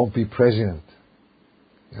because you won't be president.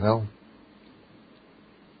 He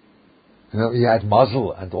had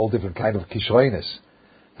muzzle and all different kind of kishoines.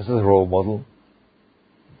 That's not a role model.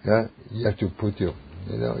 Yeah, you have to put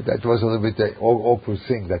that was a little bit the awkward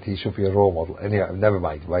thing that he should be a role model. Anyhow, never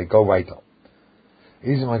mind. Go weiter.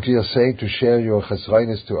 Isn't it clear saying to share your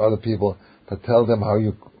chesroines to other people, but tell them how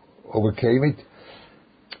you overcame it?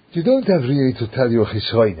 You don't have really to tell your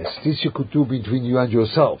chesroines. This you could do between you and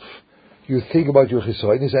yourself. You think about your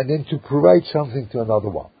chesroines and then to provide something to another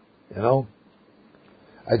one.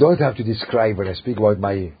 I don't have to describe when I speak about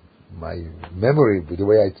my memory, the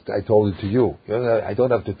way I told it to you. I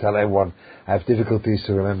don't have to tell everyone I have difficulties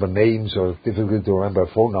to remember names or difficulty to remember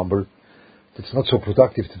a phone number. It's not so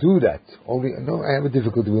productive to do that. I have a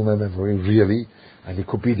difficulty with my memory, really. And it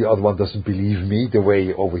could be the other one doesn't believe me, the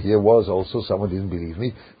way over here was also, someone didn't believe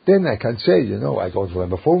me. Then I can say, I don't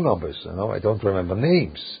remember phone numbers, I don't remember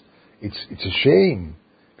names. It's a shame,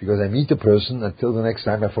 because I meet a person until the next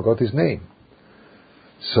time I forgot his name.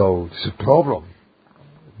 So it's a problem.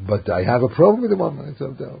 But I have a problem with the one.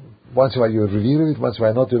 Once in a while you reveal it, once in a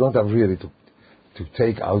while not. You don't have really to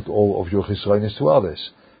take out all of your chisronis to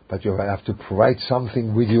others. But you have to provide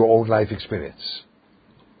something with your own life experience.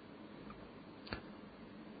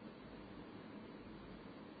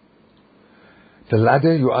 The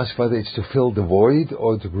ladder, you ask whether it's to fill the void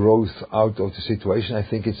or the growth out of the situation. I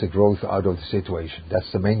think it's the growth out of the situation.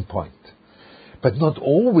 That's the main point. But not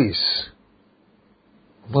always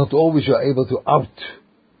you are able to out.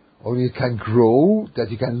 Or you can grow,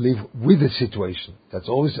 that you can live with the situation. That's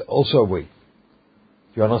always also a way.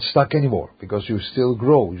 You are not stuck anymore, because you still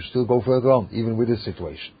grow, you still go further on, even with the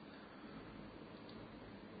situation.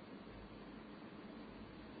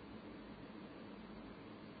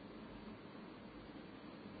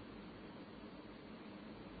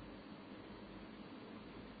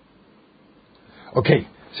 Okay,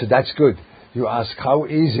 so that's good. You ask, how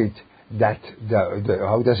is it that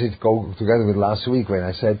how does it go together with last week when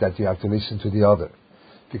I said that you have to listen to the other?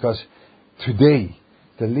 Because today,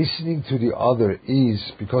 the listening to the other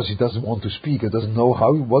is, because he doesn't want to speak, he doesn't know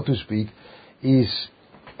what to speak, is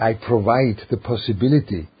I provide the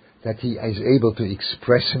possibility that he is able to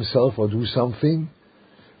express himself or do something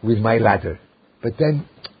with my ladder. But then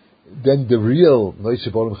the real Noise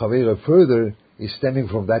Bolem Chavera further is stemming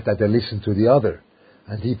from that I listen to the other.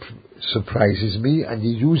 And he surprises me, and he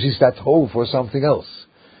uses that hole for something else.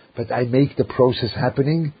 But I make the process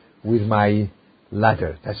happening with my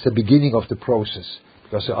ladder. That's the beginning of the process.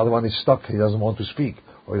 Because the other one is stuck, he doesn't want to speak,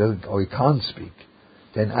 or he can't speak.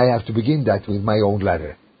 Then I have to begin that with my own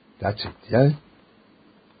ladder. That's it, yeah?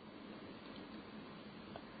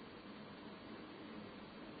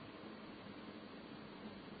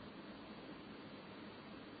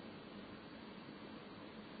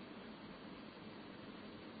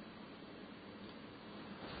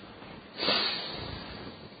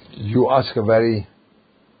 You ask a very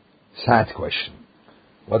sad question.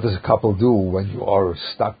 What does a couple do when you are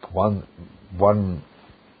stuck, one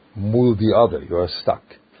mule the other, you are stuck?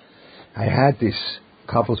 I had these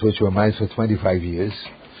couples which were married for 25 years,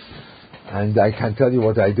 and I can tell you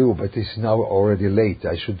what I do, but it's now already late.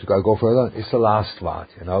 I should go further. It's the last part,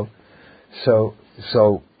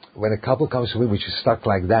 So when a couple comes to me which is stuck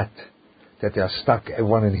like that they are stuck,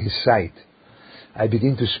 everyone in his sight, I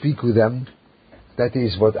begin to speak with them. That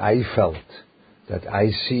is what I felt, that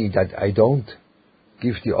I see, that I don't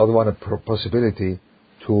give the other one a possibility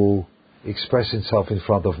to express himself in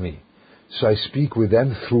front of me. So I speak with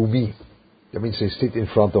them through me. That means they sit in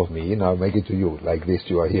front of me, I make it to you, like this,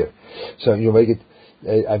 you are here. So you make it,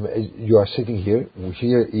 you are sitting here,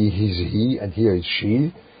 here is he, and here is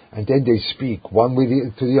she, and then they speak, one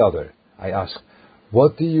to the other. I ask,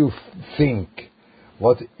 what do you think?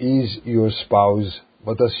 What is your spouse?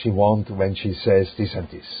 What does she want when she says this and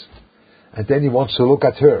this? And then he wants to look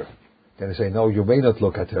at her. Then I say, no, you may not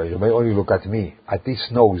look at her. You may only look at me. At this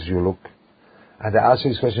nose you look. And I ask you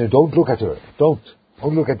this question, don't look at her. Don't.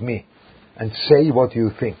 Only look at me. And say what you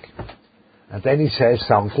think. And then he says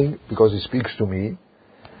something, because he speaks to me.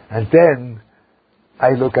 And then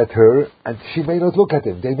I look at her, and she may not look at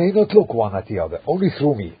him. They may not look one at the other. Only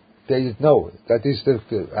through me. They know. That is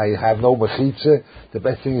I have no mechitza. The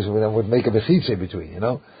best thing is when I would make a mechitza in between,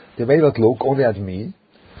 They may not look, only at me.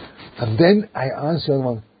 And then I ask the other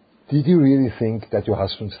one, did you really think that your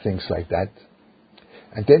husband thinks like that?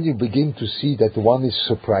 And then you begin to see that one is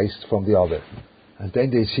surprised from the other. And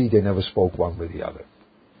then they see they never spoke one with the other.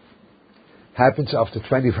 Happens after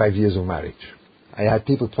 25 years of marriage. I had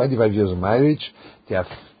people 25 years of marriage, they have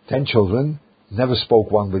 10 children, never spoke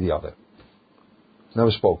one with the other.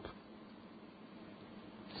 Never spoke.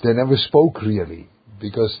 They never spoke really,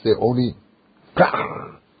 because they only...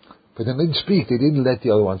 But they didn't speak, they didn't let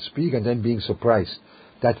the other one speak, and then being surprised.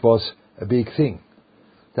 That was a big thing.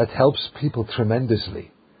 That helps people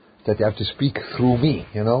tremendously. That they have to speak through me,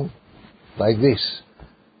 like this.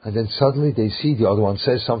 And then suddenly they see the other one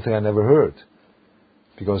says something I never heard.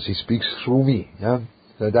 Because he speaks through me,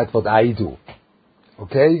 So that's what I do.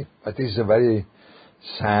 Okay? But this is a very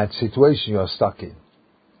sad situation you are stuck in.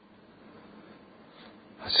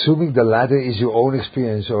 Assuming the latter is your own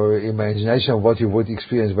experience or imagination of what you would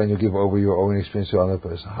experience when you give over your own experience to another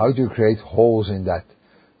person. How do you create holes in that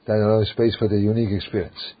Then another space for the unique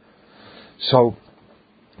experience. So,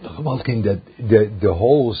 one thing that the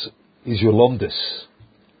holes is your lomdus.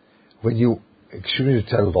 When you experience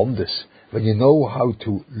lomdus, when you know how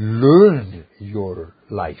to learn your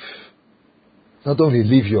life, not only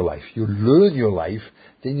live your life, you learn your life,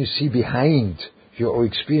 then you see behind your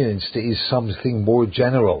experience there is something more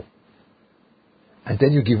general. And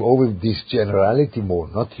then you give over this generality more,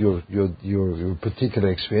 not your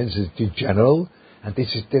particular experiences, to general, and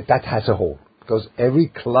that has a hole. Because every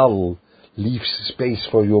klal leaves space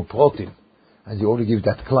for your protein, and you only give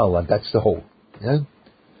that klal, and that's the whole. Yeah?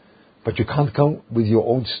 But you can't come with your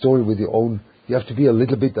own story, with your own. You have to be a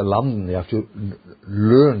little bit a London. You have to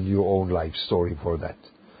learn your own life story for that,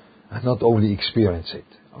 and not only experience it.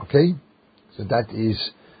 Okay, so that is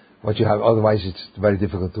what you have. Otherwise, it's very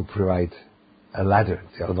difficult to provide a ladder.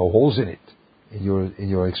 There are no holes in it in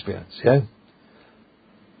your experience. Yeah.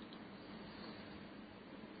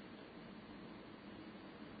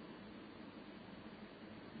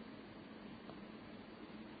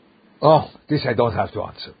 Oh, this I don't have to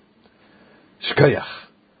answer. Shkoyach.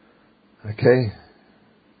 Okay?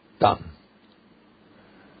 Done.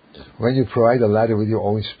 When you provide a ladder with your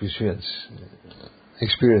own experience,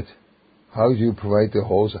 how do you provide the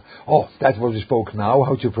holes? Oh, that's what we spoke now.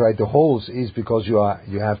 How to provide the holes is because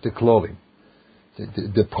you have the clothing.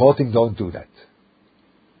 The protein don't do that.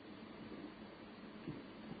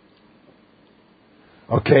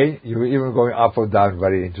 Okay, you're even going up or down,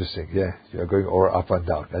 very interesting. Yeah, you're going up and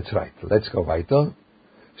down. That's right. Let's go weiter.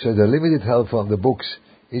 So the limited help from the books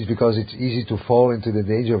is because it's easy to fall into the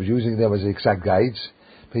danger of using them as exact guides.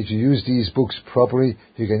 But if you use these books properly,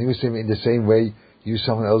 you can use them in the same way use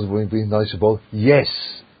someone else would be knowledgeable. Yes,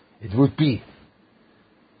 it would be.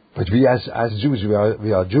 But we as Jews,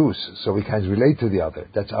 we are Jews, so we can't relate to the other.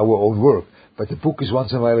 That's our own work. But the book is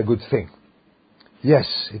once in a while a good thing. Yes,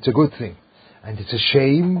 it's a good thing. And it's a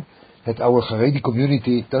shame that our Haredi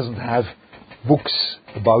community doesn't have books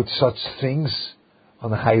about such things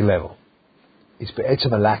on a high level. It's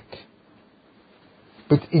be'etzem a lack.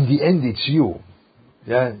 But in the end, it's you.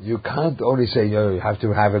 Yeah, you can't only say you have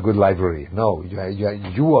to have a good library. No,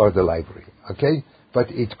 you are the library. Okay,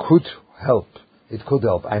 but it could help. It could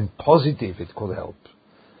help. I'm positive it could help.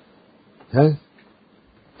 Yeah?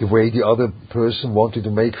 The way the other person wanted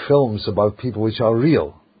to make films about people which are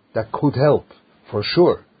real. That could help, for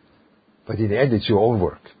sure. But in the end, it's your own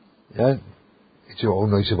work. Yeah? It's your own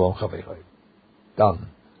Neusebon Chavei. Done.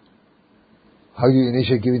 How do you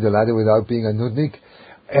initiate giving the ladder without being a nudnik?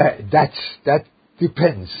 That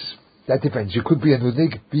depends. That depends. You could be a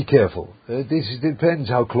nudnik, be careful. This depends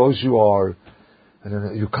how close you are.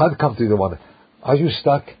 You can't come to the one. Are you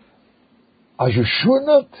stuck? Are you sure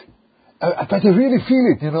not? But I really feel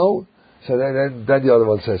it, So then the other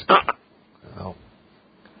one says, no.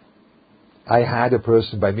 I had a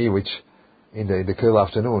person by me, which in the Kill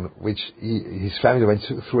afternoon, which his family went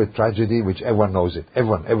through a tragedy, which everyone knows it.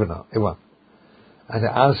 Everyone. And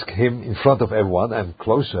I asked him in front of everyone, I'm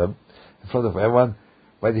close to him, in front of everyone,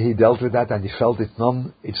 whether he dealt with that, and he felt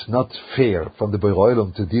it's not fair from the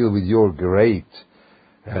Beroilum to deal with your great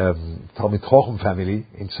Talmid Chochem family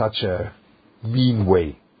in such a mean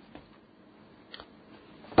way.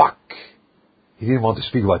 Fuck! He didn't want to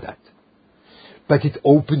speak about that. But it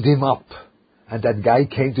opened him up. And that guy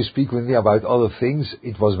came to speak with me about other things.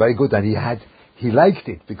 It was very good, and he liked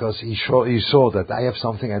it because he saw that I have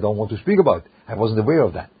something I don't want to speak about. I wasn't aware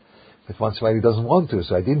of that. But once in a while he doesn't want to,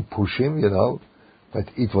 so I didn't push him, But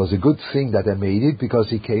it was a good thing that I made it because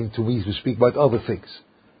he came to me to speak about other things.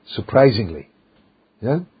 Surprisingly.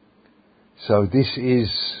 Yeah? So this is,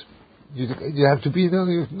 you have to be,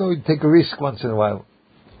 you take a risk once in a while.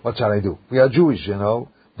 What shall I do? We are Jewish,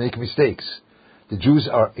 make mistakes. The Jews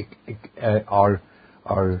are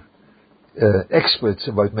experts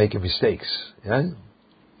about making mistakes. Yeah?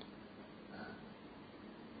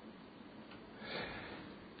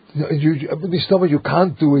 You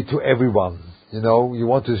can't do it to everyone. You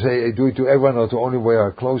want to say do it to everyone or to only where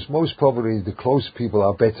are close. Most probably the close people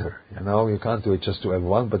are better. You can't do it just to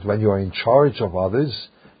everyone. But when you are in charge of others,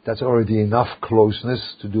 that's already enough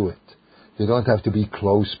closeness to do it. You don't have to be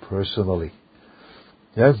close personally.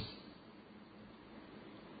 Yeah.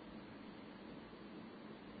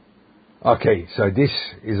 Okay, so this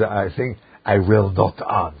is, I think, I will not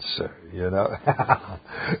answer,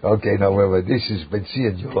 Okay, now, whether this is Betsy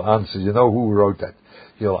and you'll answer, who wrote that,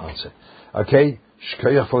 you'll answer. Okay,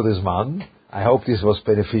 shkoyach for this man. I hope this was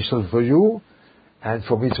beneficial for you, and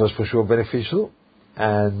for me it was for sure beneficial,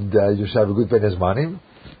 and you should have a good Ben Ezmanim,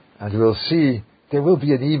 and we'll see, there will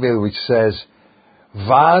be an email which says,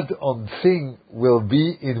 Vad on thing will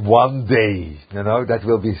be in one day. That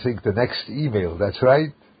will be, the next email. That's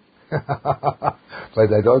right.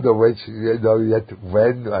 But I don't know yet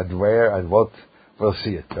when and where and what. We'll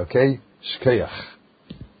see it. Okay? Shkeach.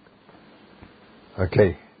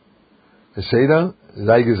 Okay. Beseder,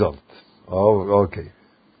 sei gesund. Oh, okay.